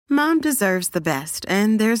Mom deserves the best,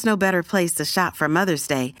 and there's no better place to shop for Mother's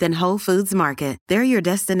Day than Whole Foods Market. They're your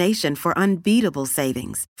destination for unbeatable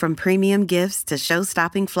savings, from premium gifts to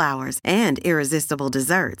show-stopping flowers and irresistible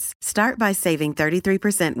desserts. Start by saving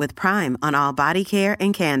 33% with Prime on all body care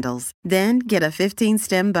and candles. Then get a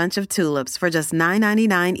 15-stem bunch of tulips for just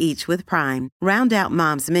 $9.99 each with Prime. Round out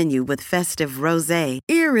Mom's menu with festive rosé,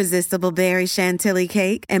 irresistible berry chantilly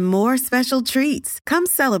cake, and more special treats. Come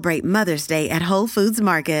celebrate Mother's Day at Whole Foods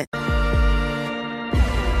Market.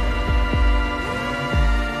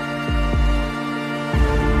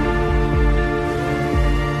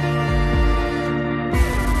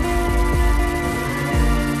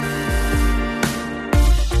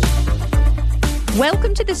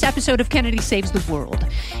 Welcome to this episode of Kennedy Saves the World.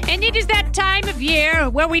 And it is that time of year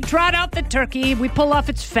where we trot out the turkey, we pull off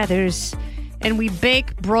its feathers, and we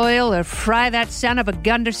bake, broil, or fry that son of a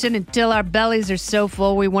Gunderson until our bellies are so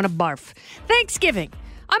full we want to barf. Thanksgiving.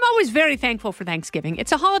 I'm always very thankful for Thanksgiving.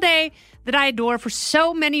 It's a holiday that I adore for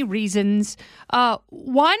so many reasons.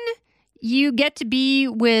 One, you get to be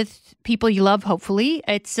with people you love, hopefully.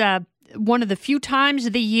 It's one of the few times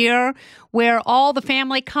of the year where all the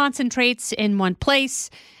family concentrates in one place.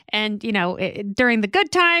 And, you know, during the good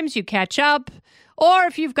times, you catch up. Or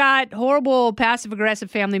if you've got horrible passive-aggressive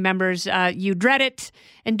family members, you dread it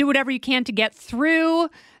and do whatever you can to get through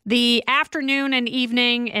the afternoon and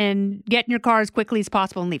evening and get in your car as quickly as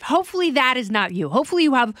possible and leave. Hopefully that is not you. Hopefully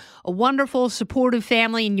you have a wonderful, supportive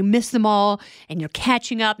family and you miss them all and you're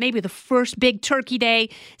catching up. Maybe the first big turkey day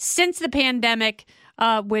since the pandemic,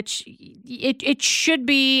 which it should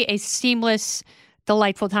be a seamless,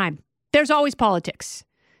 delightful time. There's always politics.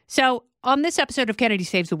 So on this episode of Kennedy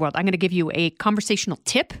Saves the World, I'm going to give you a conversational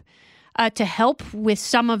tip to help with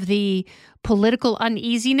some of the political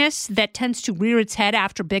uneasiness that tends to rear its head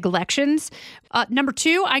after big elections. Number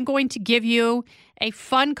two, I'm going to give you a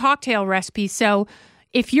fun cocktail recipe. So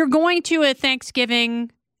if you're going to a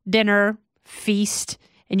Thanksgiving dinner feast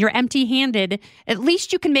and you're empty-handed, at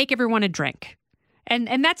least you can make everyone a drink.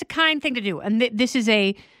 And that's a kind thing to do. And this is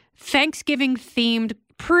a Thanksgiving-themed,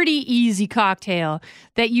 pretty easy cocktail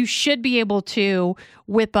that you should be able to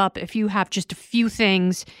whip up if you have just a few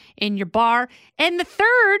things in your bar. And the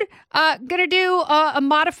third, going to do a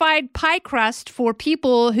modified pie crust for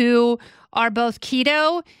people who are both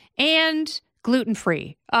keto and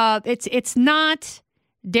gluten-free. It's not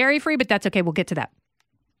dairy-free, but that's okay. We'll get to that.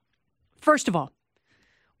 First of all,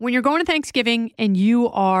 when you're going to Thanksgiving and you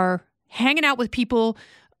are hanging out with people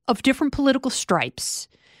of different political stripes,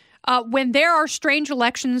 when there are strange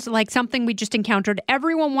elections like something we just encountered,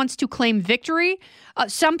 everyone wants to claim victory.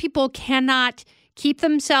 Some people cannot keep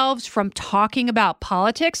themselves from talking about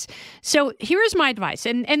politics. So here is my advice,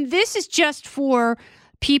 and this is just for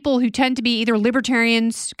people who tend to be either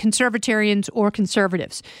libertarians, conservatarians, or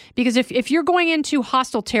conservatives. Because if you're going into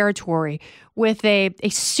hostile territory with a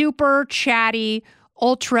super chatty,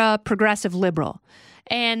 ultra progressive liberal,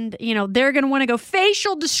 and, you know, they're going to want to go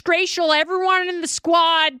facial, disgraceful, everyone in the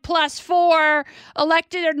squad +4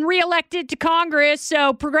 elected and reelected to Congress.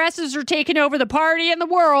 So progressives are taking over the party and the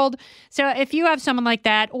world. So if you have someone like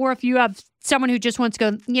that, or if you have someone who just wants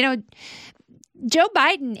to go, you know, Joe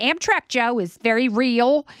Biden, Amtrak Joe, is very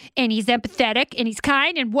real, and he's empathetic, and he's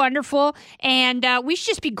kind and wonderful, and we should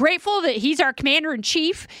just be grateful that he's our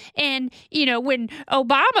commander-in-chief. And, you know, when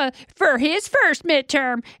Obama, for his first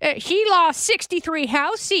midterm, he lost 63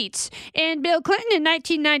 House seats, and Bill Clinton in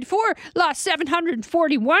 1994 lost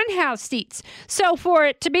 741 House seats. So for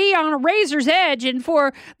it to be on a razor's edge, and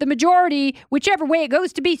for the majority, whichever way it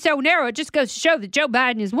goes, to be so narrow, it just goes to show that Joe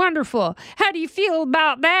Biden is wonderful. How do you feel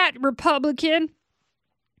about that, Republican?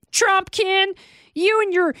 Trumpkin, you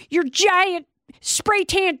and your giant spray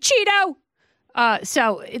tan Cheeto.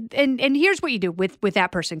 So here's what you do with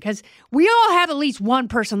that person, because we all have at least one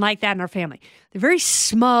person like that in our family. They're very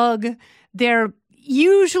smug. They're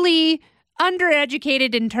usually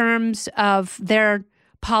undereducated in terms of their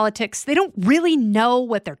politics. They don't really know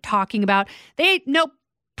what they're talking about. They know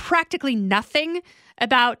practically nothing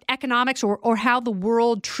about economics or how the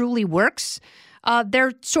world truly works.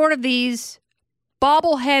 They're sort of these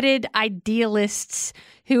bobble-headed idealists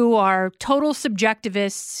who are total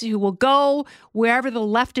subjectivists, who will go wherever the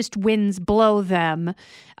leftist winds blow them,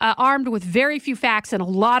 armed with very few facts and a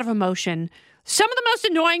lot of emotion. Some of the most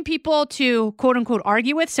annoying people to quote-unquote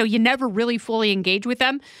argue with, so you never really fully engage with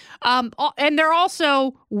them. And they're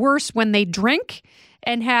also worse when they drink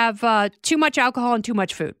and have too much alcohol and too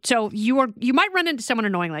much food. So you might run into someone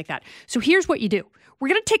annoying like that. So here's what you do. We're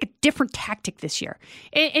going to take a different tactic this year.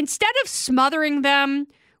 Instead of smothering them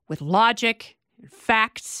with logic, and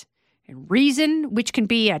facts, and reason, which can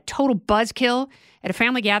be a total buzzkill at a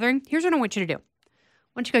family gathering, here's what I want you to do.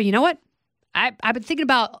 I want you to go, you know what? I've been thinking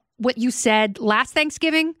about what you said last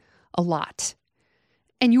Thanksgiving a lot.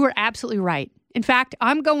 And you were absolutely right. In fact,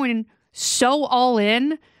 I'm going so all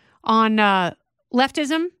in on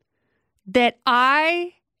leftism that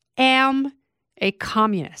I am a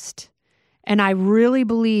communist. And I really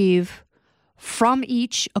believe from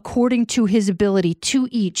each according to his ability, to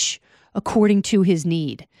each according to his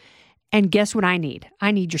need. And guess what I need?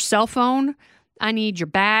 I need your cell phone, I need your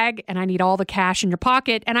bag, and I need all the cash in your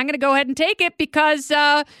pocket. And I'm going to go ahead and take it because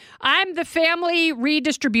I'm the family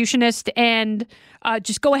redistributionist, and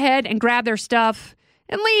just go ahead and grab their stuff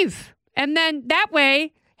and leave. And then that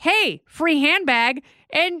way, hey, free handbag,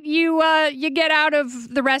 and you get out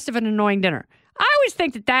of the rest of an annoying dinner. I always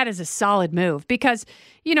think that that is a solid move because,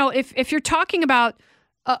 you know, if you're talking about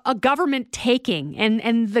a government taking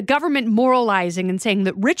and the government moralizing and saying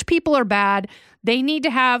that rich people are bad, they need to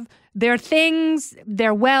have their things,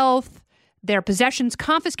 their wealth, their possessions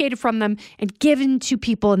confiscated from them and given to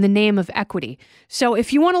people in the name of equity. So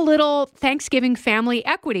if you want a little Thanksgiving family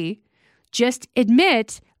equity, just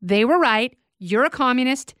admit they were right. You're a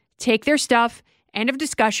communist. Take their stuff. End of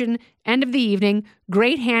discussion. End of the evening.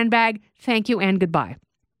 Great handbag. Thank you and goodbye.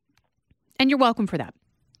 And you're welcome for that.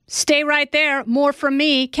 Stay right there. More from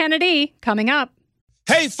me, Kennedy, coming up.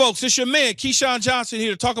 Hey, folks, it's your man, Keyshawn Johnson,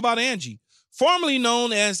 here to talk about Angie, formerly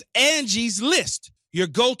known as Angie's List, your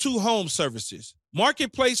go-to home services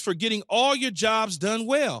marketplace for getting all your jobs done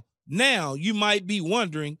well. Now, you might be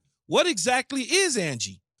wondering, what exactly is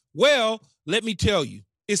Angie? Well, let me tell you,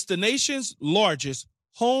 it's the nation's largest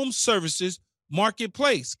home services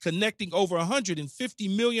marketplace, connecting over 150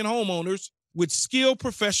 million homeowners with skilled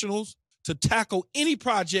professionals to tackle any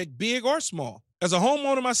project, big or small. As a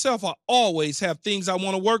homeowner myself, I always have things I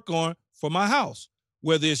want to work on for my house,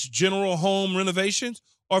 whether it's general home renovations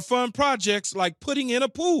or fun projects like putting in a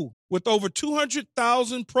pool. With over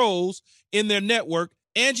 200,000 pros in their network,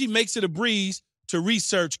 Angie makes it a breeze to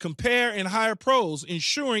research, compare, and hire pros,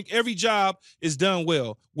 ensuring every job is done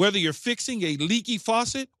well. Whether you're fixing a leaky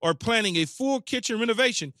faucet or planning a full kitchen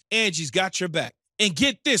renovation, Angie's got your back. And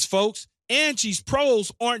get this, folks, Angie's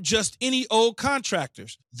pros aren't just any old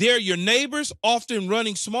contractors. They're your neighbors, often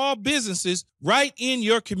running small businesses right in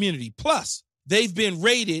your community. Plus, they've been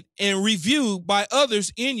rated and reviewed by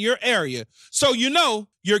others in your area. So you know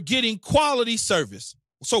you're getting quality service.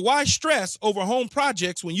 So why stress over home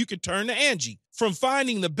projects when you can turn to Angie? From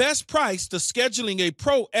finding the best price to scheduling a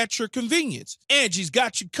pro at your convenience, Angie's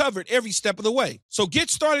got you covered every step of the way. So get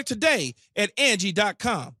started today at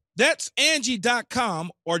Angie.com. That's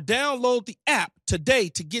Angie.com, or download the app today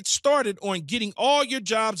to get started on getting all your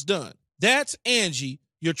jobs done. That's Angie,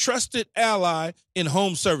 your trusted ally in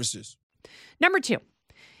home services. Number 2,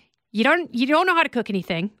 you don't know how to cook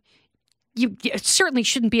anything. You certainly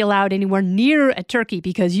shouldn't be allowed anywhere near a turkey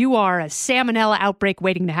because you are a salmonella outbreak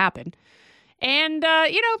waiting to happen. And,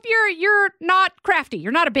 you're not crafty.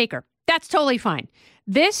 You're not a baker. That's totally fine.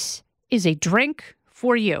 This is a drink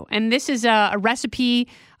for you. And this is a recipe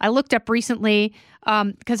I looked up recently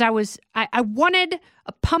because I wanted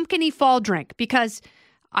a pumpkin-y fall drink because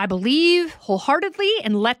I believe wholeheartedly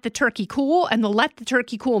in Let the Turkey Cool and the Let the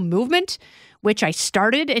Turkey Cool movement, which I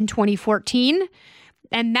started in 2014.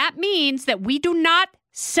 And that means that we do not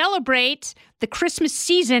celebrate the Christmas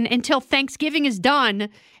season until Thanksgiving is done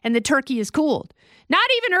and the turkey is cooled. Not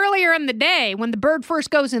even earlier in the day when the bird first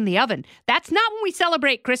goes in the oven. That's not when we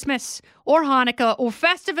celebrate Christmas or Hanukkah or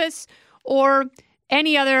Festivus or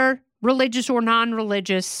any other religious or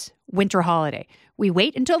non-religious winter holiday. We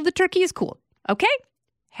wait until the turkey is cooled. Okay?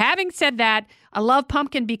 Having said that, I love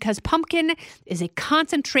pumpkin because pumpkin is a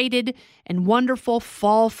concentrated and wonderful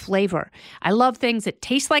fall flavor. I love things that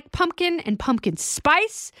taste like pumpkin and pumpkin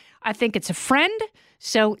spice. I think it's a friend.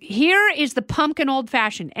 So here is the pumpkin old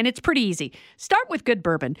fashioned, and it's pretty easy. Start with good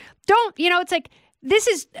bourbon. It's like this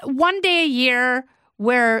is one day a year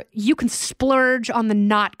where you can splurge on the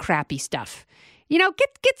not crappy stuff.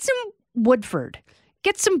 Get some Woodford.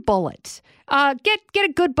 Get some Bulleit. Get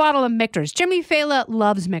a good bottle of Michter's. Jimmy Fallon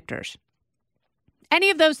loves Michter's. Any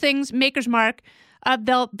of those things, Maker's Mark,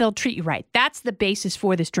 they'll treat you right. That's the basis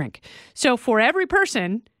for this drink. So for every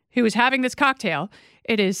person who is having this cocktail,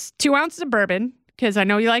 it is 2 ounces of bourbon, because I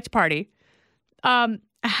know you like to party, a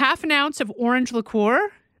half an ounce of orange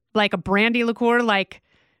liqueur, like a brandy liqueur, like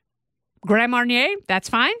Grand Marnier. That's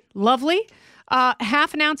fine. Lovely.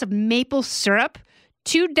 Half an ounce of maple syrup,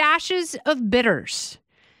 2 dashes of bitters,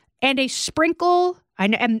 and a sprinkle,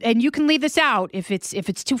 And you can leave this out if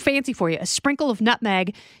it's too fancy for you. A sprinkle of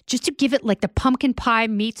nutmeg just to give it like the pumpkin pie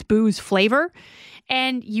meets booze flavor.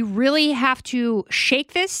 And you really have to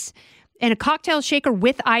shake this in a cocktail shaker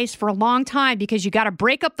with ice for a long time because you got to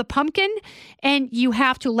break up the pumpkin and you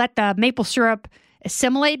have to let the maple syrup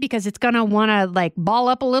assimilate because it's going to want to like ball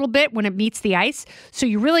up a little bit when it meets the ice. So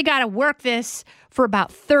you really got to work this for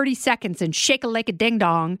about 30 seconds and shake it like a ding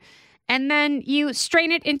dong. And then you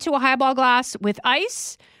strain it into a highball glass with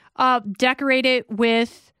ice, decorate it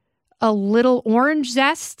with a little orange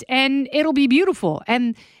zest, and it'll be beautiful.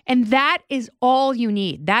 And that is all you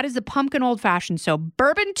need. That is the pumpkin old fashioned. So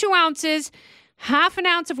bourbon, 2 ounces, half an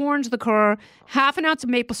ounce of orange liqueur, half an ounce of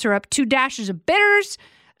maple syrup, 2 dashes of bitters,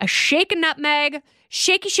 a shake of nutmeg,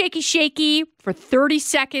 shaky, shaky, shaky for 30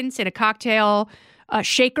 seconds in a cocktail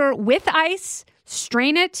shaker with ice.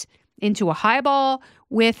 Strain it into a highball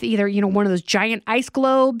with either, one of those giant ice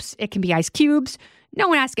globes. It can be ice cubes. No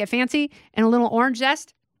one has to get fancy. And a little orange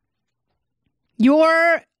zest.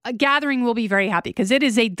 Your gathering will be very happy because it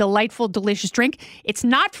is a delightful, delicious drink. It's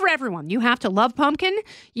not for everyone. You have to love pumpkin.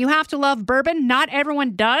 You have to love bourbon. Not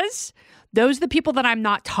everyone does. Those are the people that I'm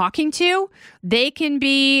not talking to. They can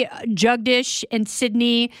be Jugdish and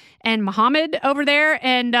Sydney and Muhammad over there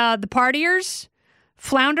and the partiers,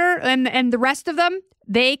 Flounder and the rest of them.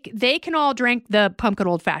 They can all drink the pumpkin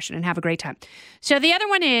old fashioned and have a great time. So the other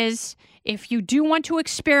one is if you do want to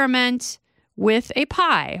experiment with a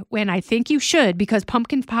pie, and I think you should because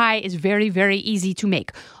pumpkin pie is very, very easy to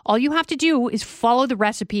make. All you have to do is follow the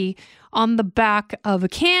recipe on the back of a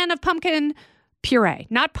can of pumpkin puree,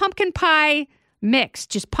 not pumpkin pie mix,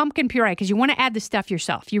 just pumpkin puree because you want to add the stuff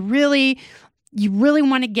yourself. You really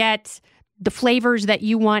want to get the flavors that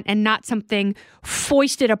you want and not something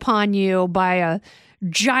foisted upon you by a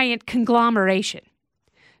giant conglomeration.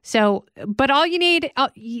 So, but all you need,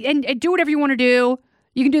 and do whatever you want to do.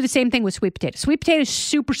 You can do the same thing with sweet potato. Sweet potato is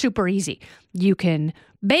super, super easy. You can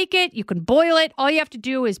bake it. You can boil it. All you have to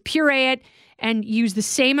do is puree it and use the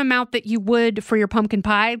same amount that you would for your pumpkin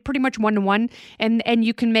pie, pretty much 1-to-1. And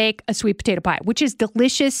you can make a sweet potato pie, which is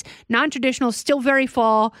delicious, non-traditional, still very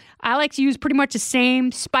fall. I like to use pretty much the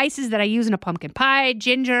same spices that I use in a pumpkin pie: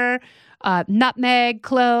 ginger, nutmeg,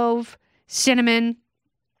 clove, cinnamon.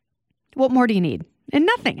 What more do you need? And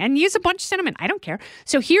nothing. And use a bunch of cinnamon. I don't care.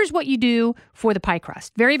 So here's what you do for the pie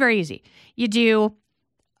crust. Very, very easy. You do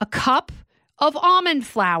a cup of almond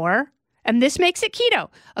flour, and this makes it keto.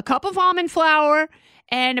 A cup of almond flour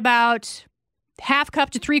and about half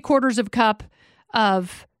cup to 3/4 of a cup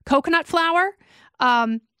of coconut flour, a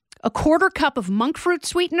 1/4 cup of monk fruit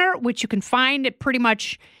sweetener, which you can find at pretty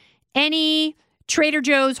much any Trader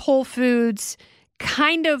Joe's, Whole Foods,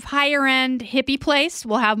 kind of higher end hippie place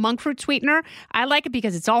will have monk fruit sweetener. I like it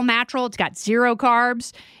because it's all natural. It's got 0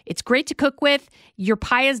 carbs. It's great to cook with. Your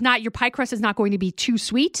pie crust is not going to be too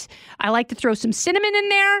sweet. I like to throw some cinnamon in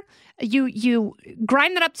there. You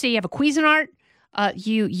grind that up so you have a Cuisinart.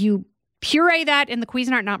 You puree that in the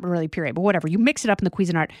Cuisinart, not really puree, but whatever. You mix it up in the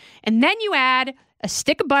Cuisinart. And then you add a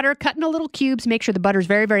stick of butter cut into little cubes. Make sure the butter's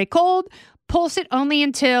very, very cold. Pulse it only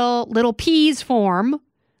until little peas form,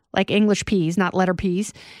 like English peas, not letter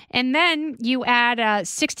peas. And then you add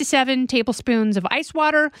 6 to 7 tablespoons of ice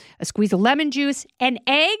water, a squeeze of lemon juice, an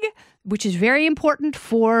egg, which is very important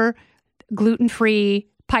for gluten-free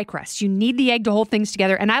pie crust. You need the egg to hold things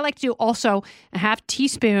together. And I like to do also a half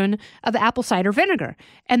teaspoon of apple cider vinegar.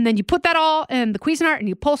 And then you put that all in the Cuisinart and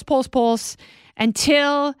you pulse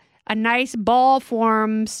until a nice ball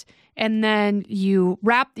forms. And then you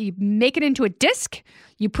make it into a disc.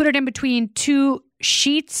 You put it in between 2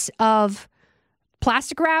 sheets of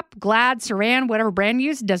plastic wrap, Glad, Saran, whatever brand you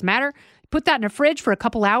use, it doesn't matter. Put that in the fridge for a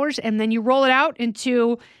couple hours, and then you roll it out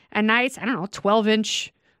into a nice,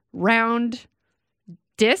 12-inch round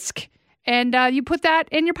disc, and you put that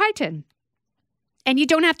in your pie tin. And you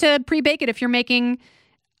don't have to pre-bake it if you're making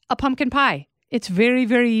a pumpkin pie. It's very,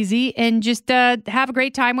 very easy, and just have a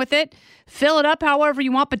great time with it. Fill it up however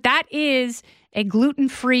you want, but that is a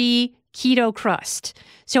gluten-free keto crust.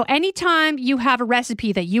 So anytime you have a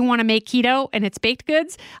recipe that you want to make keto and it's baked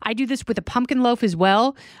goods, I do this with a pumpkin loaf as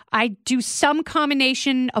well. I do some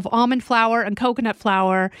combination of almond flour and coconut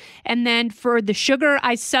flour. And then for the sugar,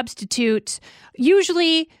 I substitute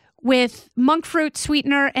usually with monk fruit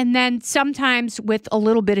sweetener and then sometimes with a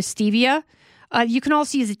little bit of stevia. You can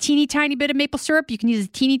also use a teeny tiny bit of maple syrup. You can use a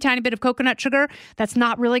teeny tiny bit of coconut sugar. That's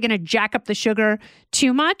not really going to jack up the sugar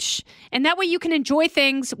too much. And that way you can enjoy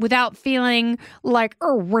things without feeling like,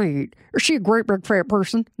 oh, wait, is she a great big fat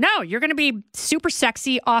person? No, you're going to be super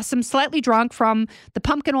sexy, awesome, slightly drunk from the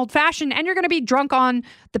pumpkin old fashioned, and you're going to be drunk on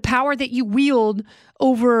the power that you wield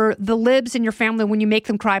over the libs in your family when you make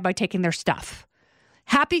them cry by taking their stuff.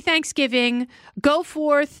 Happy Thanksgiving. Go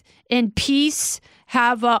forth in peace.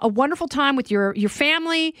 Have a wonderful time with your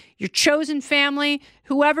family, your chosen family,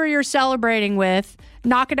 whoever you're celebrating with.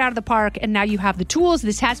 Knock it out of the park, and now you have the tools.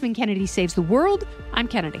 This has been Kennedy Saves the World. I'm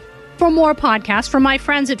Kennedy. For more podcasts from my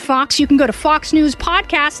friends at Fox, you can go to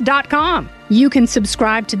foxnewspodcast.com. You can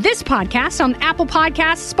subscribe to this podcast on Apple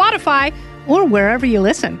Podcasts, Spotify, or wherever you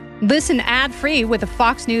listen. Listen ad-free with a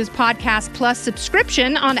Fox News Podcast Plus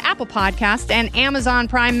subscription on Apple Podcasts, and Amazon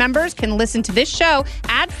Prime members can listen to this show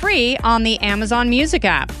ad-free on the Amazon Music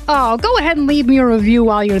app. Oh, go ahead and leave me a review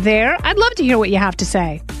while you're there. I'd love to hear what you have to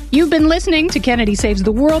say. You've been listening to Kennedy Saves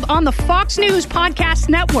the World on the Fox News Podcast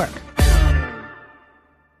Network.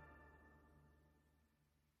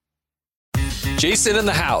 Jason in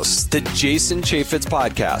the House, the Jason Chaffetz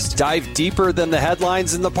Podcast. Dive deeper than the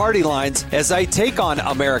headlines and the party lines as I take on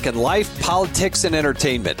American life, politics, and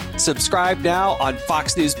entertainment. Subscribe now on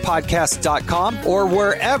foxnewspodcast.com or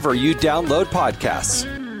wherever you download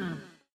podcasts.